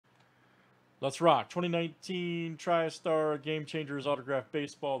Let's rock. 2019 Tristar Game Changers Autograph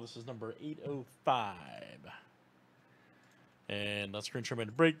Baseball. This is number 805. And let's screen share made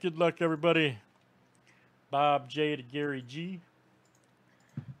a break. Good luck, everybody. Bob J to Gary G.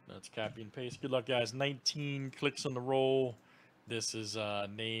 Let's copy and paste. Good luck, guys. 19 clicks on the roll. This is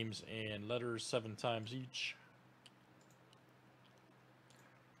names and letters 7 times each.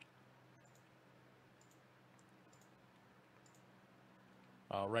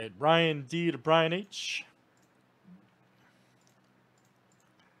 All right, Ryan D to Brian H.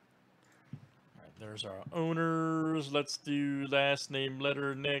 All right, there's our owners. Let's do last name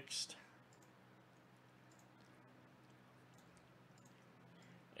letter next.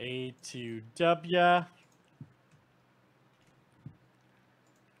 A to W.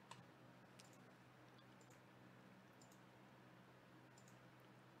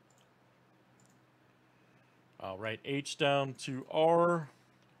 All right, H down to R.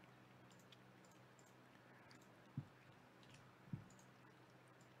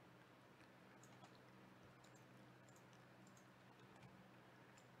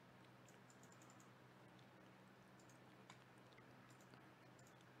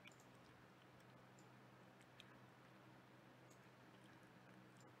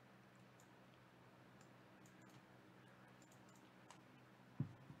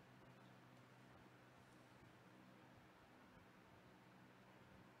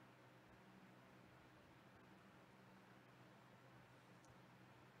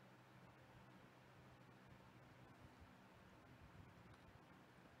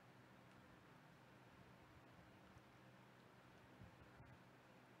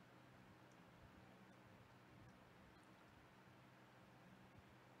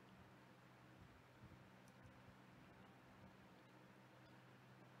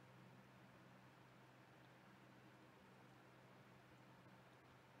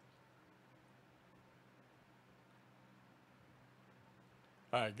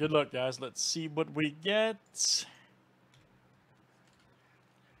 All right, good luck, guys. Let's see what we get.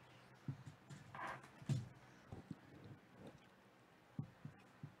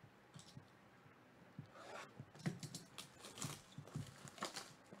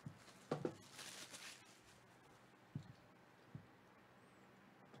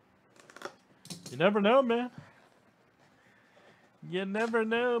 You never know, man. You never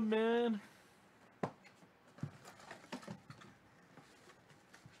know, man.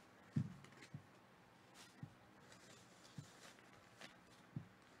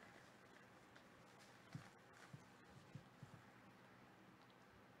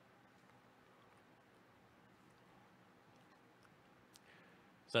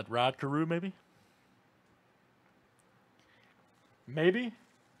 Is that Rod Carew, maybe? Maybe?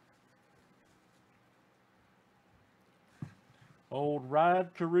 Old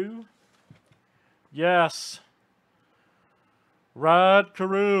Rod Carew? Yes. Rod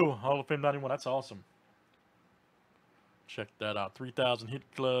Carew. Hall of Fame 91. That's awesome. Check that out. 3,000 hit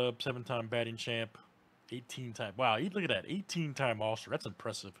club, 7-time batting champ, 18-time. Wow, look at that. 18-time All-Star. That's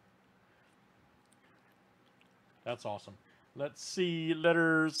impressive. That's awesome. Let's see.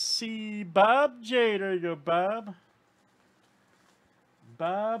 Letter C. Bob J. There you go, Bob.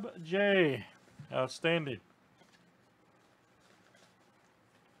 Bob J. Outstanding.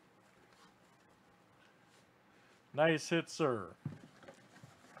 Nice hit, sir.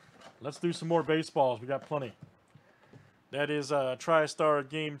 Let's do some more baseballs. We got plenty. That is Tristar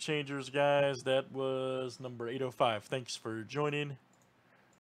Game Changers, guys. That was number 805. Thanks for joining.